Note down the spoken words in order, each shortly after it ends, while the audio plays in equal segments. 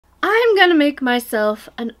I'm gonna make myself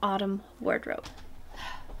an autumn wardrobe.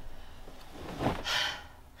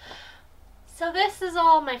 So this is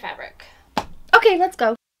all my fabric. Okay, let's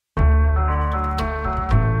go.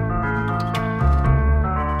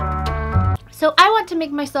 So I want to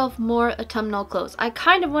make myself more autumnal clothes. I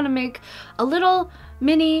kind of want to make a little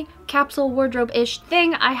mini capsule wardrobe-ish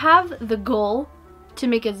thing. I have the goal to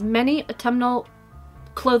make as many autumnal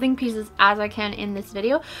clothing pieces as I can in this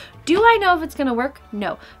video. Do I know if it's gonna work?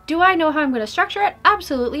 No. Do I know how I'm gonna structure it?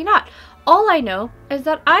 Absolutely not. All I know is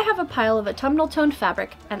that I have a pile of autumnal toned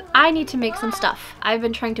fabric and I need to make some stuff. I've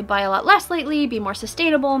been trying to buy a lot less lately, be more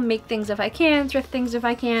sustainable, make things if I can, thrift things if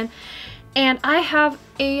I can. And I have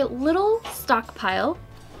a little stockpile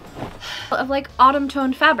of like autumn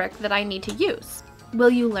toned fabric that I need to use. Will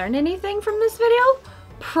you learn anything from this video?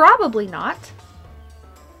 Probably not.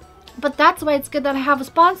 But that's why it's good that I have a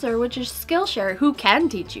sponsor, which is Skillshare, who can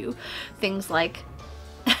teach you things like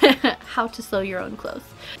how to sew your own clothes.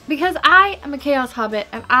 Because I am a chaos hobbit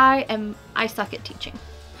and I suck at teaching.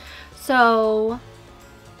 So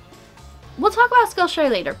we'll talk about Skillshare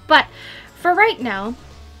later, but for right now,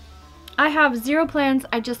 I have zero plans,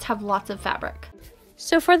 I just have lots of fabric.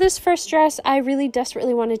 So for this first dress, I really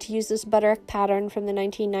desperately wanted to use this Butterick pattern from the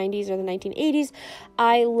 1990s or the 1980s.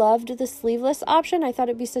 I loved the sleeveless option. I thought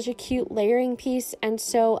it'd be such a cute layering piece, and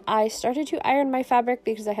so I started to iron my fabric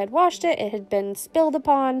because I had washed it. It had been spilled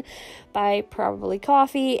upon by probably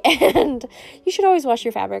coffee, and you should always wash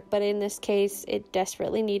your fabric, but in this case, it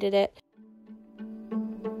desperately needed it.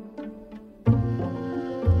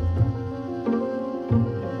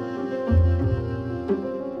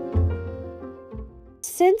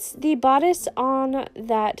 Since the bodice on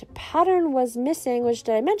that pattern was missing, which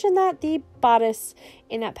did I mention that the bodice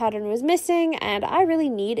in that pattern was missing, and I really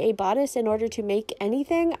need a bodice in order to make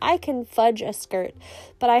anything. I can fudge a skirt,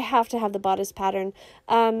 but I have to have the bodice pattern.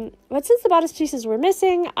 But since the bodice pieces were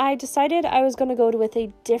missing, I decided I was going to go with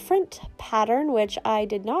a different pattern, which I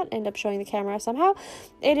did not end up showing the camera somehow.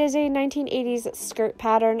 It is a 1980s skirt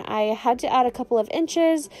pattern. I had to add a couple of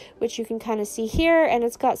inches, which you can kind of see here, and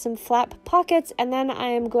it's got some flap pockets, and then I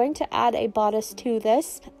am going to add a bodice to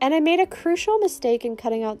this. And I made a crucial mistake in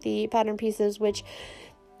cutting out the pattern pieces, which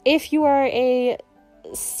if you are a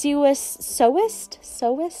sewist,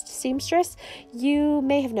 seamstress, you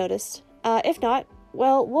may have noticed. If not,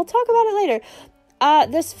 well, we'll talk about it later.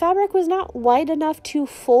 This fabric was not wide enough to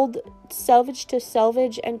fold selvage to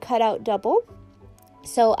selvage and cut out double.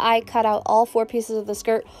 So I cut out all 4 pieces of the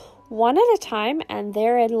skirt one at a time, and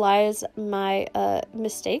therein lies my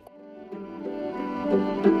mistake.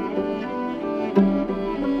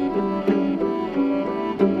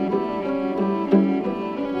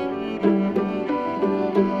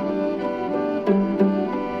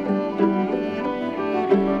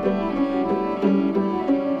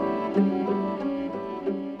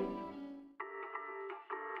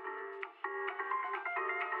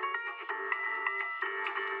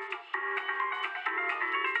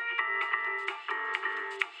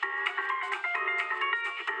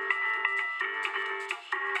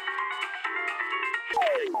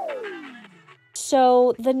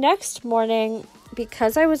 So the next morning,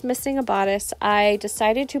 because I was missing a bodice, I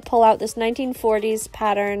decided to pull out this 1940s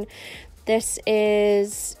pattern. This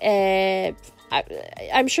is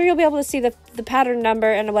I'm sure you'll be able to see the pattern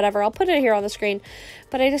number and whatever. I'll put it here on the screen.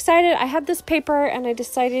 But I had this paper and I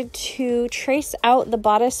decided to trace out the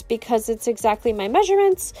bodice because it's exactly my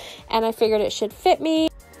measurements and I figured it should fit me.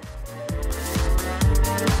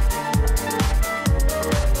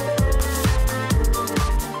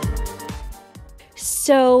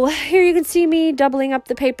 So here you can see me doubling up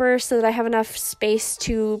the paper so that I have enough space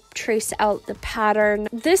to trace out the pattern.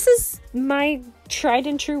 This is my tried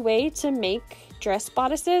and true way to make dress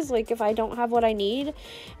bodices. Like if I don't have what I need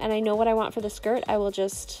and I know what I want for the skirt, I will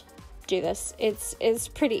just do this. It's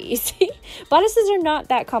pretty easy. Bodices are not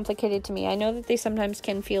that complicated to me. I know that they sometimes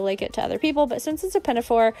can feel like it to other people, but since it's a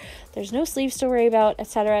pinafore, there's no sleeves to worry about,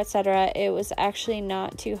 etc., etc., it was actually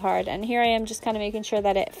not too hard. And here I am just kind of making sure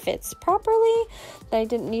that it fits properly, that I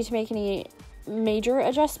didn't need to make any major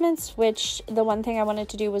adjustments, which the one thing I wanted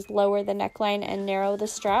to do was lower the neckline and narrow the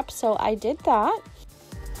strap, so I did that.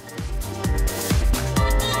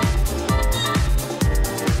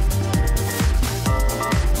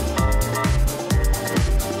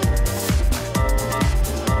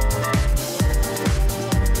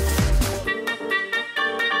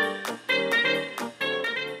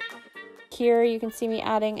 here you can see me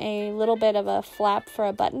adding a little bit of a flap for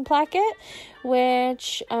a button placket,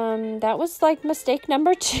 which that was like mistake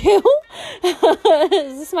number 2.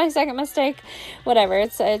 Is this my second mistake? Whatever,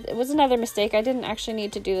 it was another mistake. I didn't actually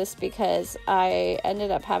need to do this because I ended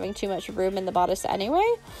up having too much room in the bodice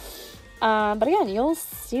anyway. But again, you'll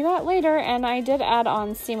see that later. And I did add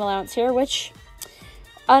on seam allowance here, which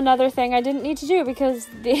another thing I didn't need to do because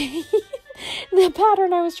the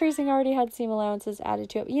pattern I was tracing already had seam allowances added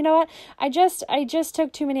to it. But you know what? I just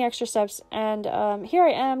took too many extra steps, and here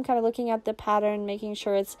I am kind of looking at the pattern, making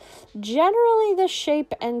sure it's generally the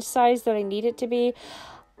shape and size that I need it to be.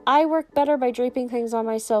 I work better by draping things on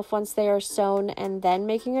myself once they are sewn and then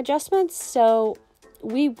making adjustments. So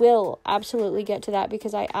we will absolutely get to that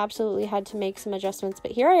because I absolutely had to make some adjustments.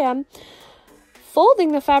 But here I am,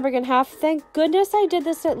 folding the fabric in half. Thank goodness I did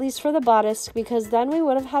this at least for the bodice, because then we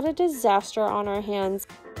would have had a disaster on our hands.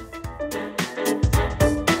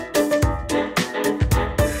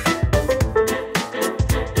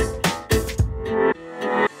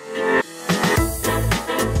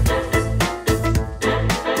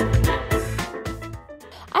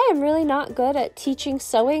 I am really not good at teaching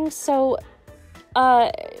sewing, so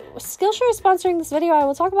Skillshare is sponsoring this video. I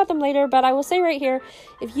will talk about them later, but I will say right here,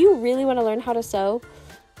 if you really want to learn how to sew,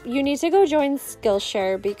 you need to go join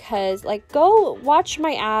Skillshare, because go watch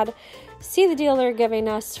my ad, see the deal they're giving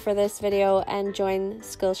us for this video, and join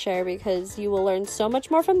Skillshare, because you will learn so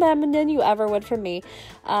much more from them than you ever would from me.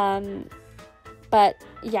 But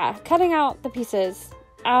yeah, cutting out the pieces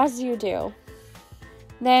as you do.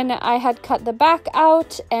 Then I had cut the back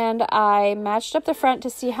out, and I matched up the front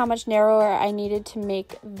to see how much narrower I needed to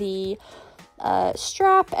make the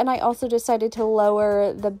strap, and I also decided to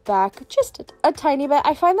lower the back just a tiny bit.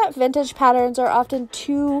 I find that vintage patterns are often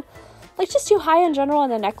just too high in general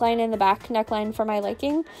on the neckline and the back neckline for my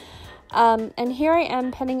liking. And here I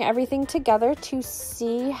am pinning everything together to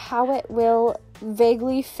see how it will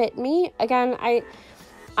vaguely fit me. Again,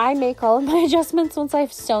 I make all of my adjustments once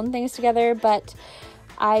I've sewn things together, but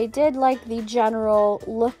I did like the general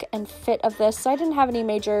look and fit of this, so I didn't have any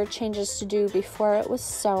major changes to do before it was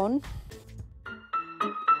sewn.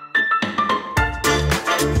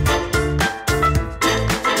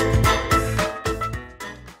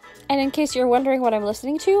 And in case you're wondering what I'm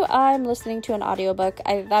listening to, I'm listening to an audiobook.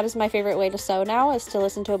 That is my favorite way to sew now, is to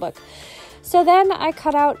listen to a book. So then I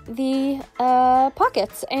cut out the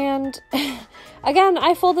pockets, and again,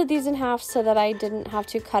 I folded these in half so that I didn't have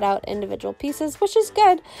to cut out individual pieces, which is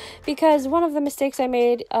good, because one of the mistakes I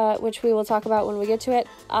made, which we will talk about when we get to it,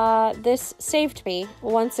 this saved me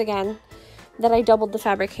once again, that I doubled the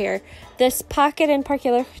fabric here. This pocket in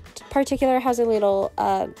particular has a little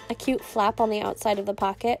a cute flap on the outside of the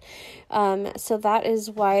pocket, so that is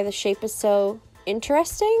why the shape is so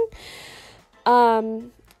interesting.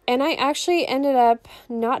 And I actually ended up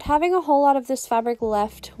not having a whole lot of this fabric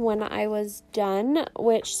left when I was done,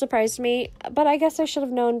 which surprised me, but I guess I should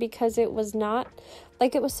have known, because it was not,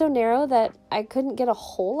 it was so narrow that I couldn't get a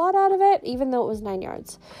whole lot out of it, even though it was 9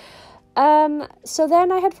 yards. So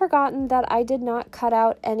then I had forgotten that I did not cut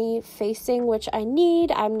out any facing, which I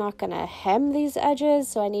need. I'm not going to hem these edges,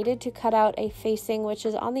 so I needed to cut out a facing, which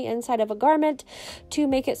is on the inside of a garment, to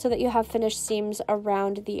make it so that you have finished seams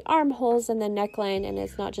around the armholes and the neckline, and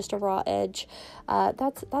it's not just a raw edge.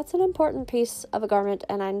 That's an important piece of a garment,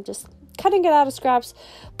 and I'm just cutting it out of scraps,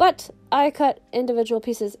 but I cut individual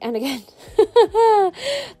pieces, and again,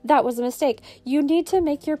 that was a mistake. You need to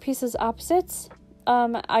make your pieces opposites.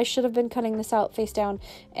 I should have been cutting this out face down,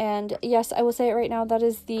 and yes, I will say it right now, that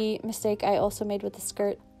is the mistake I also made with the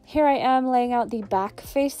skirt. Here I am laying out the back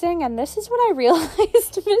facing, and this is when I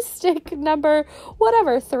realized mistake number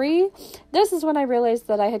 3. This is when I realized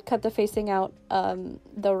that I had cut the facing out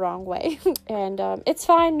the wrong way, and it's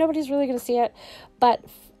fine, nobody's really gonna see it, but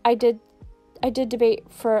I did debate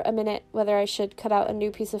for a minute whether I should cut out a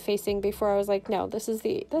new piece of facing before I was like, no, this is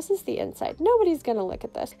the inside. Nobody's gonna look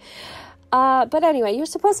at this. But anyway, you're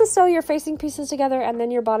supposed to sew your facing pieces together and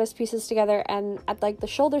then your bodice pieces together and at the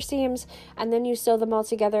shoulder seams, and then you sew them all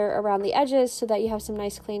together around the edges so that you have some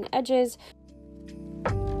nice clean edges.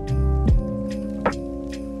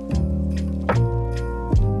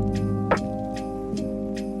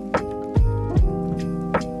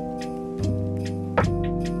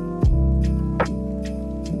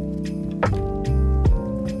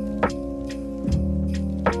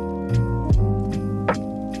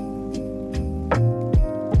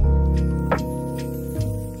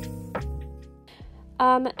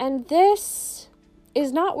 And this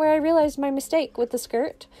is not where I realized my mistake with the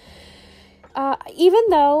skirt. Even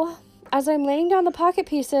though, as I'm laying down the pocket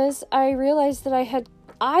pieces, I realized that I had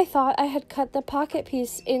I thought I had cut the pocket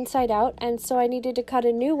piece inside out, and so I needed to cut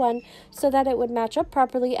a new one so that it would match up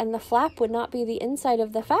properly and the flap would not be the inside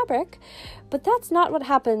of the fabric. But that's not what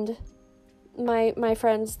happened, my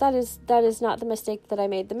friends. That is not the mistake that I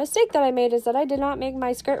made. The mistake that I made is that I did not make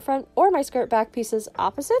my skirt front or my skirt back pieces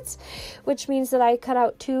opposites, which means that I cut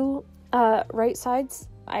out two right sides.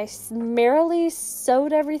 I merrily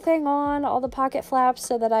sewed everything on, all the pocket flaps,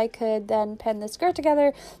 so that I could then pin the skirt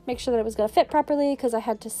together, make sure that it was going to fit properly, because I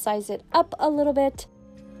had to size it up a little bit.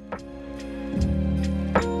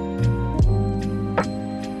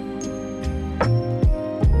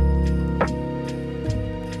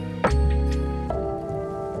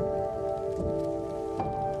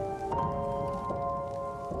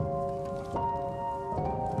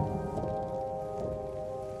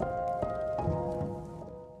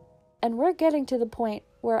 And we're getting to the point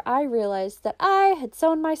where I realized that I had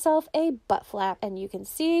sewn myself a butt flap. And you can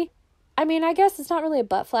see, I mean, I guess it's not really a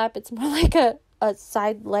butt flap. It's more like a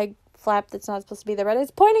side leg flap that's not supposed to be there. But it's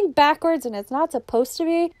pointing backwards and it's not supposed to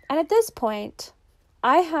be. And at this point,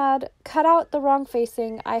 I had cut out the wrong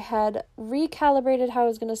facing. I had recalibrated how I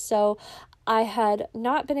was going to sew. I had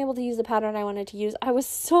not been able to use the pattern I wanted to use. I was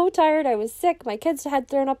so tired. I was sick. My kids had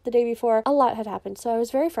thrown up the day before. A lot had happened. So I was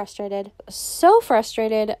very frustrated. So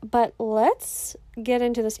frustrated. But let's get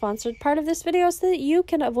into the sponsored part of this video so that you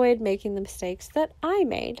can avoid making the mistakes that I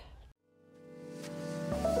made.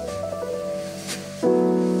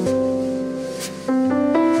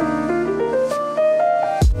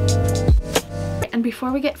 And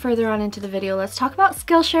before we get further on into the video, let's talk about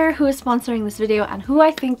Skillshare, who is sponsoring this video and who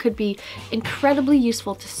I think could be incredibly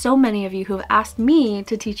useful to so many of you who have asked me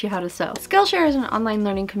to teach you how to sew. Skillshare is an online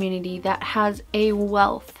learning community that has a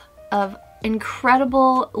wealth of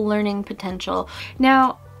incredible learning potential.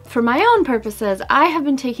 Now, for my own purposes, I have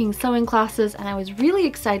been taking sewing classes, and I was really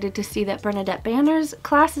excited to see that Bernadette Banner's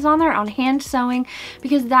class is on there on hand sewing,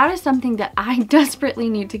 because that is something that I desperately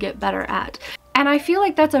need to get better at. And I feel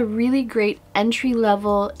like that's a really great entry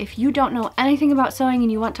level. If you don't know anything about sewing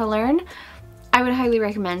and you want to learn, I would highly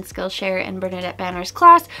recommend Skillshare and Bernadette Banner's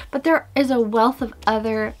class. But there is a wealth of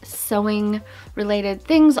other sewing related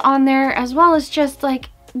things on there, as well as just like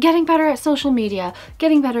getting better at social media,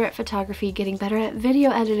 getting better at photography, getting better at video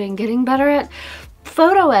editing, getting better at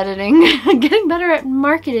photo editing, getting better at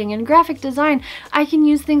marketing and graphic design. I can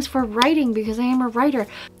use things for writing because I am a writer.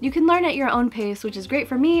 You can learn at your own pace, which is great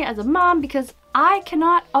for me as a mom because I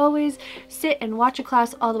cannot always sit and watch a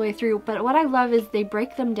class all the way through. But what I love is they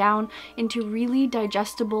break them down into really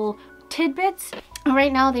digestible tidbits.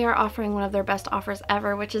 Right now they are offering one of their best offers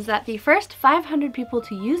ever, which is that the first 500 people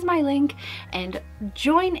to use my link and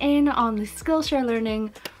join in on the Skillshare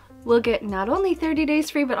learning will get not only 30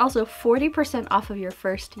 days free, but also 40% off of your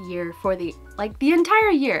first year for the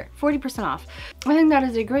entire year, 40% off. I think that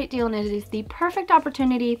is a great deal, and it is the perfect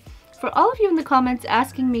opportunity for all of you in the comments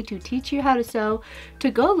asking me to teach you how to sew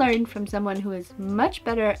to go learn from someone who is much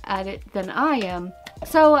better at it than I am.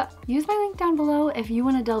 So use my link down below if you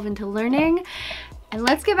want to delve into learning, and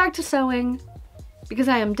let's get back to sewing because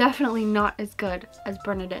I am definitely not as good as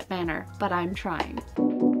Bernadette Banner, but I'm trying.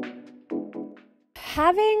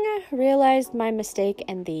 Having realized my mistake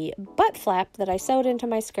in the butt flap that I sewed into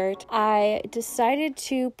my skirt, I decided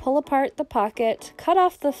to pull apart the pocket, cut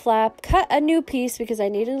off the flap, cut a new piece because I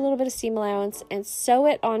needed a little bit of seam allowance, and sew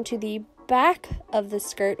it onto the back of the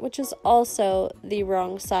skirt, which is also the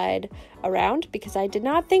wrong side around because I did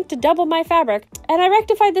not think to double my fabric, and I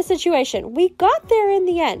rectified the situation. We got there in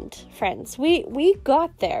the end, friends. We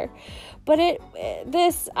got there. But there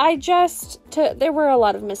were a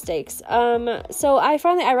lot of mistakes. So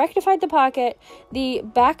I rectified the pocket. The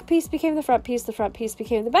back piece became the front piece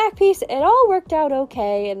became the back piece. It all worked out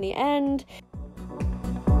okay in the end.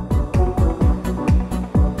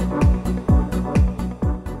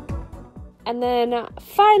 And then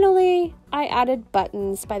finally, I added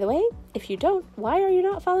buttons. By the way, if you don't, why are you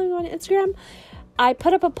not following me on Instagram? I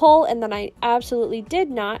put up a poll and then I absolutely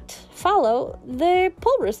did not follow the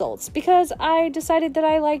poll results because I decided that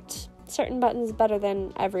I liked certain buttons better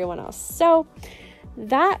than everyone else. So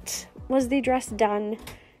that was the dress done,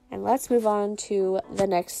 and let's move on to the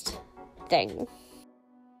next thing.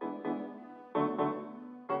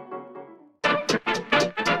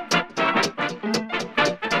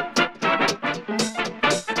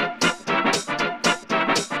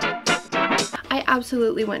 I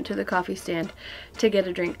absolutely went to the coffee stand to get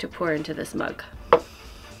a drink to pour into this mug.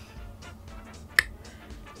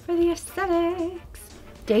 For the aesthetics.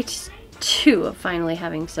 Day 2 of finally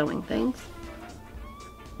having sewing things.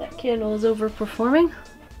 That candle is overperforming.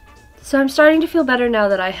 So I'm starting to feel better now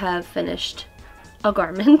that I have finished a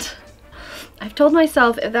garment. I've told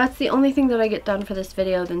myself if that's the only thing that I get done for this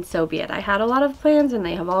video, then so be it. I had a lot of plans and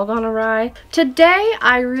they have all gone awry. Today,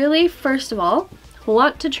 I really, first of all,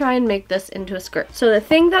 want to try and make this into a skirt. So the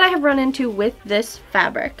thing that I have run into with this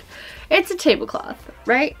fabric, it's a tablecloth,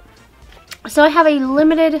 right? So I have a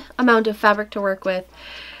limited amount of fabric to work with.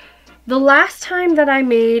 The last time that I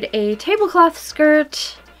made a tablecloth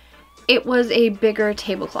skirt, it was a bigger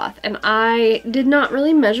tablecloth, and I did not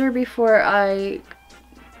really measure before I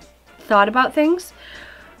thought about things.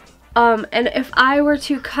 And if I were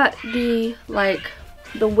to cut the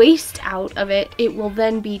waist out of it, it will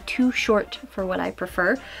then be too short for what I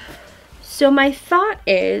prefer. So my thought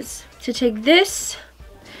is to take this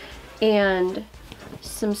and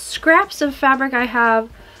some scraps of fabric I have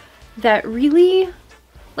that really,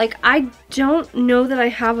 like, I don't know that I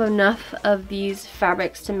have enough of these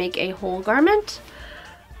fabrics to make a whole garment.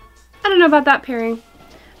 I don't know about that pairing.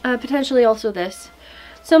 Potentially also this.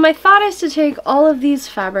 So my thought is to take all of these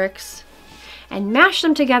fabrics and mash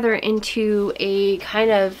them together into a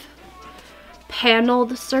kind of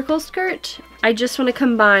paneled circle skirt. I just want to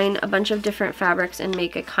combine a bunch of different fabrics and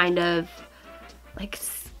make a kind of like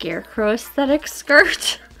scarecrow aesthetic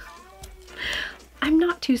skirt. I'm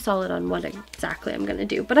not too solid on what exactly I'm gonna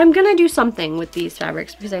do, but I'm gonna do something with these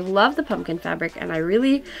fabrics because I love the pumpkin fabric and I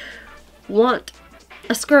really want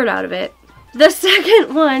a skirt out of it. The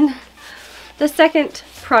second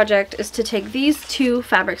project is to take these two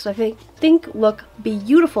fabrics I think look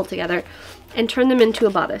beautiful together and turn them into a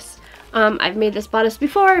bodice. I've made this bodice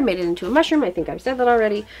before. I made it into a mushroom. I think I've said that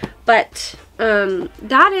already, but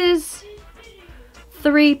that is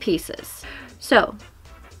 3 pieces. So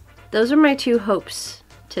those are my 2 hopes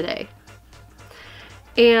today.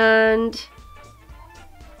 And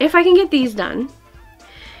if I can get these done,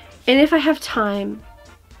 and if I have time,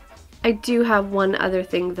 I do have one other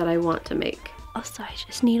thing that I want to make. Also, I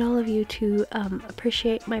just need all of you to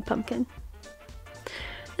appreciate my pumpkin.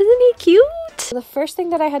 Isn't he cute? The first thing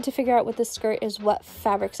that I had to figure out with this skirt is what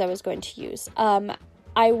fabrics I was going to use.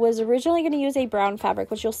 I was originally going to use a brown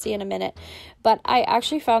fabric, which you'll see in a minute, but I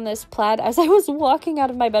actually found this plaid as I was walking out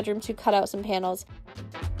of my bedroom to cut out some panels.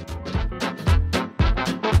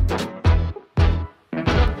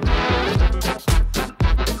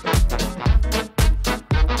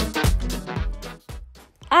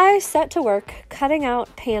 I set to work cutting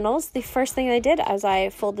out panels. The first thing I did is I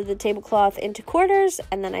folded the tablecloth into quarters,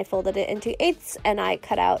 and then I folded it into 1/8, and I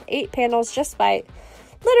cut out 8 panels just by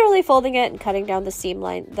literally folding it and cutting down the seam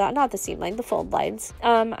line, the fold lines.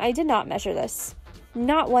 I did not measure this,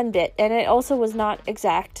 not one bit, and it also was not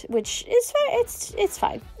exact, which is fine. It's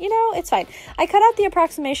fine, you know, it's fine. I cut out the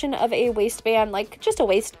approximation of a waistband, like just a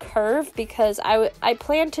waist curve, because I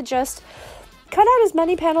planned to just cut out as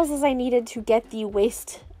many panels as I needed to get the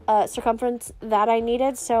waist circumference that I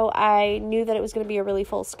needed, so I knew that it was going to be a really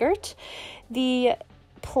full skirt. The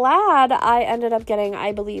plaid I ended up getting,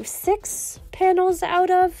 I believe, 6 panels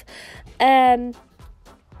out of.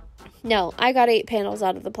 No, I got 8 panels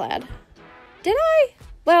out of the plaid. Did I?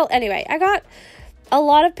 Well, anyway, I got a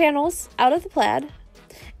lot of panels out of the plaid.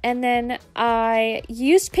 And then I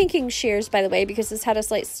used pinking shears, by the way, because this had a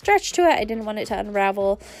slight stretch to it. I didn't want it to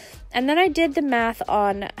unravel. And then I did the math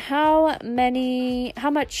on how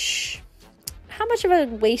much of a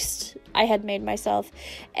waist I had made myself.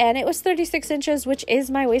 And it was 36 inches, which is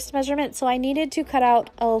my waist measurement. So I needed to cut out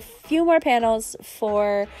a few more panels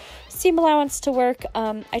for seam allowance to work.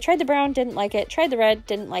 I tried the brown, didn't like it. Tried the red,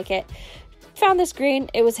 didn't like it. Found this green,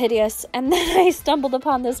 it was hideous, and then I stumbled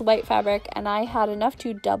upon this white fabric and I had enough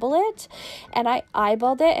to double it, and I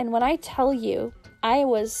eyeballed it, and when I tell you, I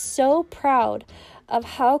was so proud of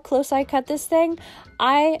how close I cut this thing.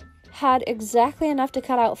 I had exactly enough to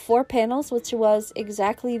cut out 4 panels, which was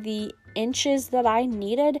exactly the inches that I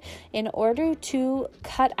needed in order to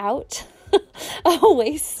cut out a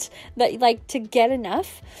waist that, like, to get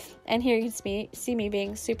enough. And here you see me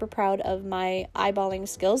being super proud of my eyeballing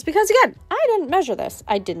skills, because again, I didn't measure this.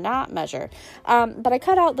 I did not measure. But I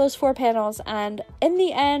cut out those 4 panels, and in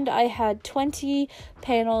the end, I had 20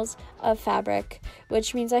 panels of fabric,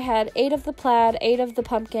 which means I had 8 of the plaid, 8 of the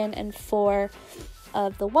pumpkin, and 4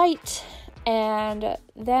 of the white. And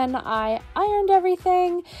then I ironed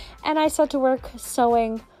everything, and I set to work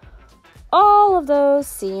sewing all of those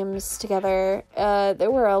seams together. There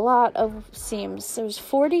were a lot of seams. There's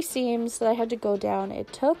 40 seams that I had to go down.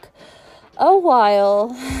 It took a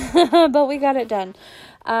while, but we got it done.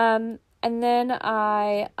 And then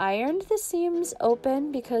I ironed the seams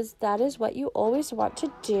open, because that is what you always want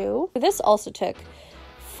to do. This also took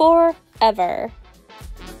forever.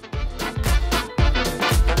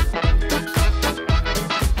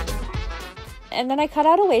 And then I cut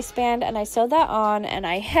out a waistband and I sewed that on and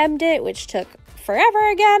I hemmed it, which took forever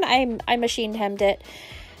again. I machine hemmed it.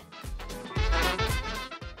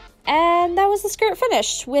 And that was the skirt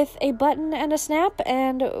finished with a button and a snap,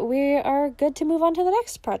 and we are good to move on to the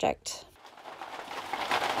next project.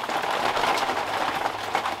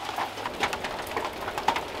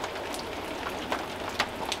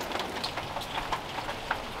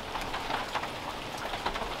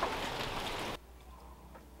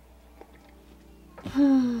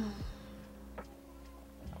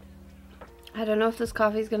 I don't know if this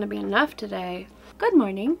coffee is going to be enough today. Good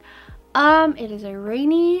morning. It is a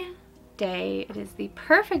rainy day. It is the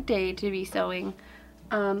perfect day to be sewing,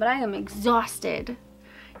 but I am exhausted.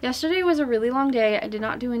 Yesterday was a really long day. I did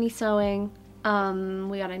not do any sewing.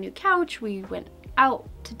 We got a new couch. We went out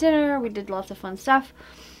to dinner. We did lots of fun stuff.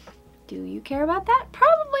 Do you care about that?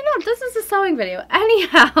 Probably not. This is a sewing video.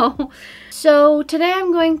 Anyhow, so today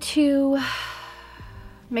I'm going to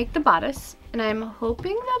make the bodice, and I'm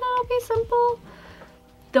hoping that it'll be simple.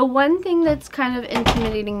 The one thing that's kind of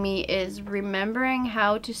intimidating me is remembering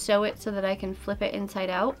how to sew it so that I can flip it inside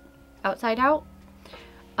out, outside out.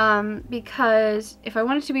 Because if I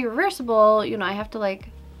want it to be reversible, you know, I have to like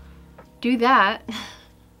do that.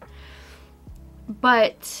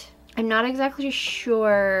 But I'm not exactly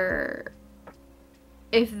sure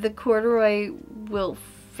if the corduroy will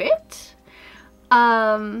fit.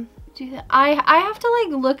 I have to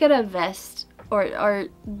like look at a vest or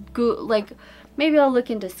go, like maybe I'll look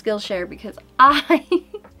into Skillshare, because I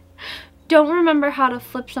don't remember how to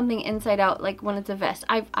flip something inside out like when it's a vest.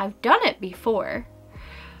 I've done it before,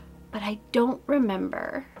 but I don't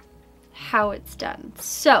remember how it's done.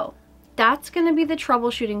 So that's gonna be the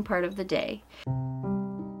troubleshooting part of the day.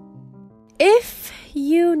 If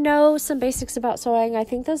you know some basics about sewing, I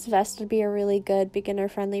think this vest would be a really good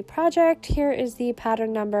beginner-friendly project. Here is the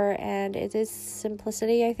pattern number, and it is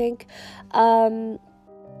Simplicity, I think.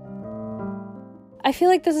 I feel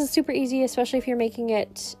like this is super easy, especially if you're making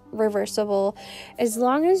it reversible, as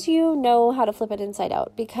long as you know how to flip it inside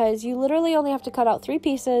out, because you literally only have to cut out 3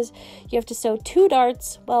 pieces. You have to sew 2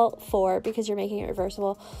 darts, well, 4 because you're making it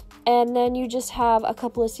reversible, and then you just have a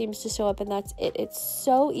couple of seams to sew up, and that's it. It's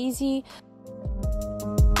so easy.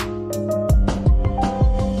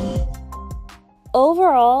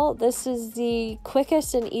 Overall, this is the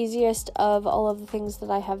quickest and easiest of all of the things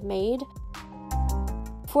that I have made.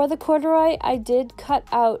 For the corduroy, I did cut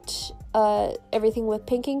out everything with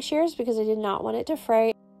pinking shears because I did not want it to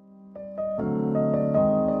fray.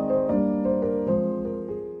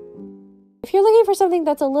 If you're looking for something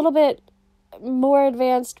that's a little bit more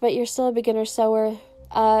advanced but you're still a beginner sewer,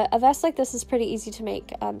 a vest like this is pretty easy to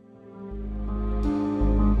make.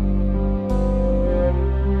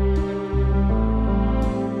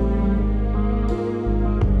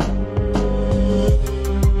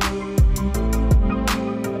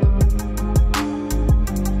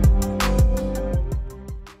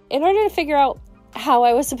 In order to figure out how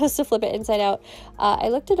I was supposed to flip it inside out, I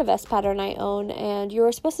looked at a vest pattern I own, and you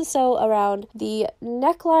were supposed to sew around the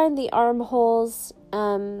neckline, the armholes,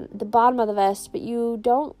 the bottom of the vest, but you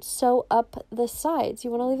don't sew up the sides.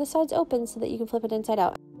 You want to leave the sides open so that you can flip it inside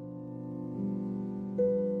out.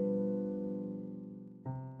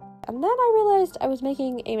 And then I realized I was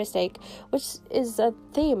making a mistake, which is a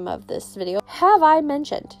theme of this video. Have I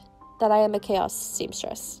mentioned that I am a chaos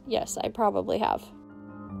seamstress? Yes, I probably have.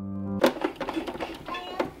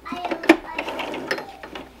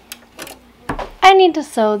 I need to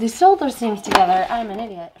sew the shoulder seams together. I'm an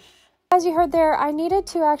idiot. As you heard there, I needed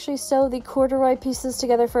to actually sew the corduroy pieces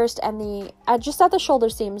together first, and the just at the shoulder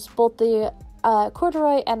seams, both the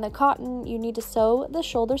corduroy and the cotton. You need to sew the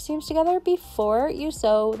shoulder seams together before you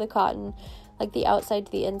sew the cotton, like the outside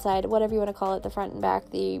to the inside, whatever you want to call it, the front and back,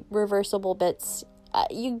 the reversible bits.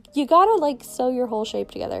 You gotta like sew your whole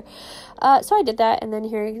shape together. So I did that, and then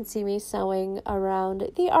here you can see me sewing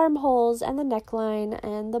around the armholes and the neckline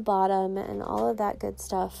and the bottom and all of that good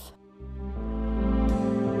stuff.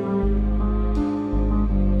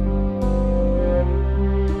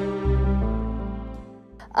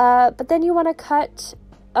 But then you want to cut,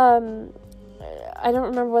 I don't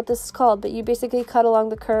remember what this is called, but you basically cut along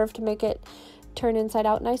the curve to make it turn inside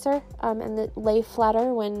out nicer, and it lay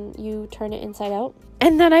flatter when you turn it inside out.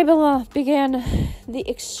 And then I began the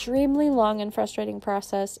extremely long and frustrating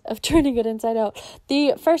process of turning it inside out.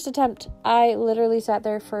 The first attempt, I literally sat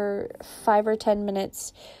there for 5 or 10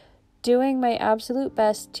 minutes doing my absolute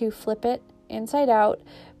best to flip it inside out,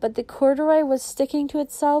 but the corduroy was sticking to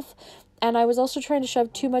itself, And I was also trying to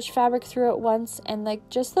shove too much fabric through at once, and like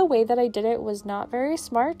just the way that I did it was not very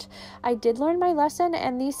smart. I did learn my lesson,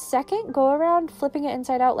 and the second go around flipping it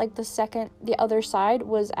inside out, like the other side,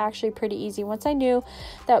 was actually pretty easy. Once I knew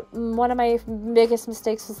that one of my biggest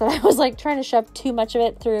mistakes was that I was like trying to shove too much of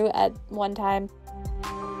it through at one time.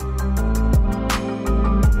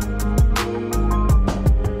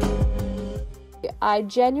 I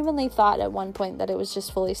genuinely thought at one point that it was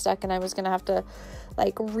just fully stuck and I was gonna have to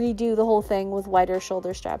like redo the whole thing with wider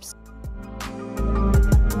shoulder straps.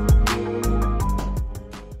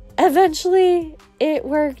 Eventually it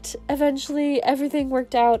worked. Eventually everything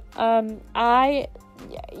worked out.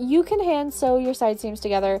 You can hand sew your side seams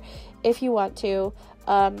together if you want to.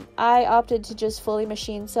 I opted to just fully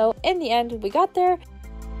machine sew. In the end, we got there.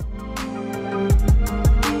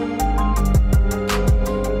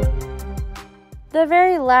 The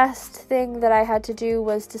very last thing that I had to do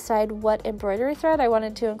was decide what embroidery thread I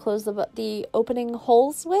wanted to enclose the opening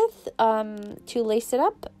holes with to lace it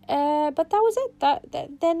up. But that was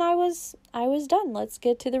it. Then I was done. Let's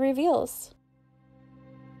get to the reveals.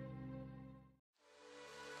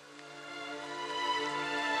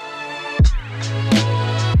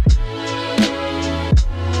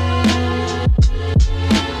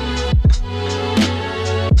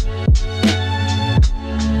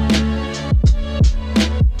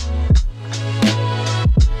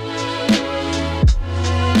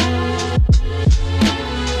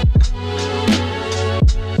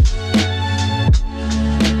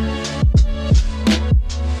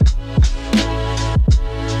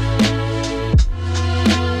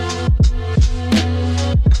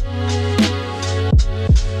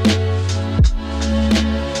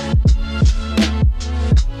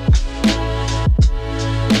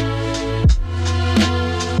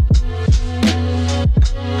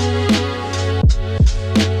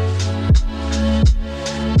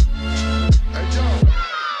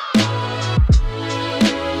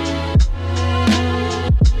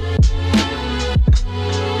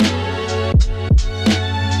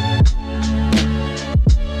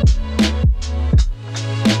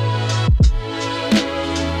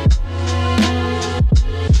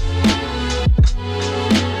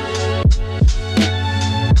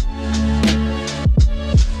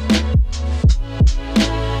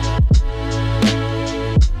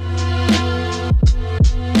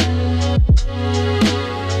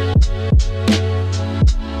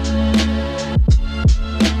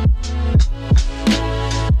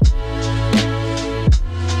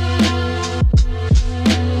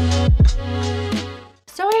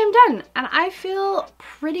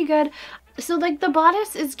 Pretty good. So like the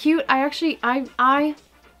bodice is cute. I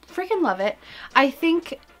freaking love it. I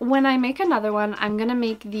think when I make another one, I'm gonna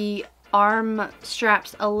make the arm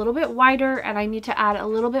straps a little bit wider, and I need to add a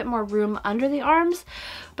little bit more room under the arms.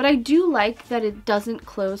 But I do like that it doesn't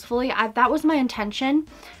close fully. That was my intention.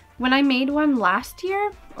 When I made one last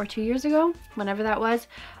year or 2 years ago, whenever that was,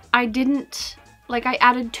 I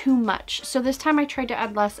added too much. So this time I tried to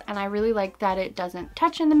add less, and I really like that it doesn't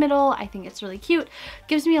touch in the middle. I think it's really cute.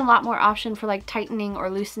 Gives me a lot more option for like tightening or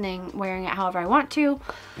loosening, wearing it however I want to.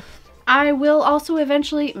 I will also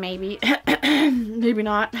eventually, maybe, maybe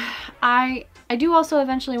not. I do also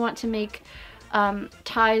eventually want to make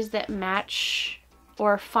ties that match,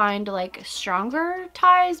 or find like stronger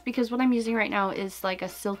ties, because what I'm using right now is like a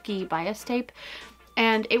silky bias tape,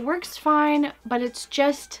 and it works fine, but it's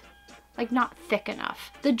just like not thick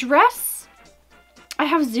enough. The dress, I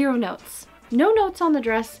have 0 notes. No notes on the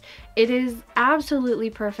dress. It is absolutely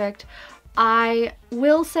perfect. I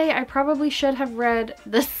will say I probably should have read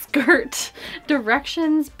the skirt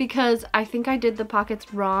directions, because I think I did the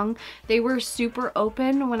pockets wrong. They were super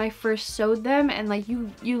open when I first sewed them, and like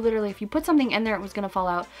you literally, if you put something in there, it was gonna fall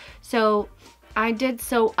out. So I did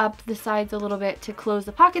sew up the sides a little bit to close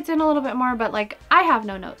the pockets in a little bit more, but like I have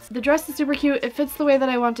no notes. The dress is super cute. It fits the way that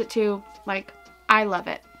I want it to. Like, I love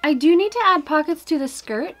it. I do need to add pockets to the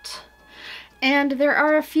skirt, and there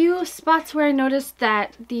are a few spots where I noticed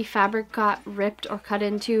that the fabric got ripped or cut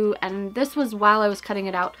into, and this was while I was cutting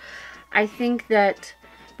it out. I think that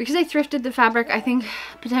because I thrifted the fabric, I think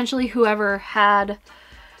potentially whoever had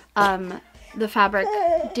the fabric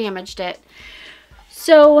damaged it.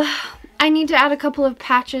 So I need to add a couple of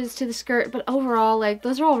patches to the skirt, but overall, like,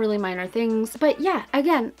 those are all really minor things. But yeah,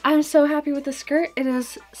 again, I'm so happy with the skirt. It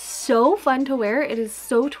is so fun to wear. It is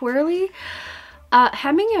so twirly.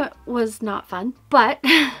 Hemming it was not fun, but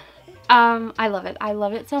I love it. I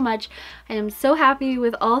love it so much. I am so happy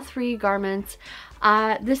with all 3 garments.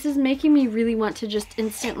 This is making me really want to just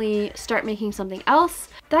instantly start making something else.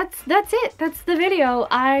 That's it. That's the video.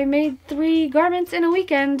 I made 3 garments in a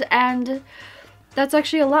weekend, and That's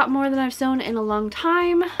actually a lot more than I've sewn in a long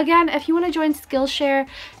time. Again, if you want to join Skillshare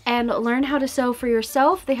and learn how to sew for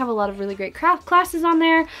yourself, they have a lot of really great craft classes on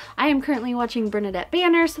there. I am currently watching Bernadette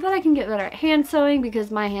Banner so that I can get better at hand sewing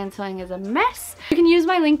because my hand sewing is a mess. You can use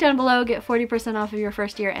my link down below, get 40% off of your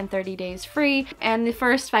first year and 30 days free, and the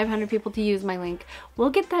first 500 people to use my link will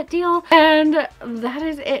get that deal. And that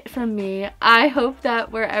is it from me. I hope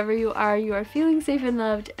that wherever you are feeling safe and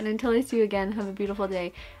loved, and until I see you again, have a beautiful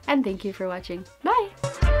day, and thank you for watching.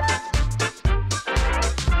 Bye!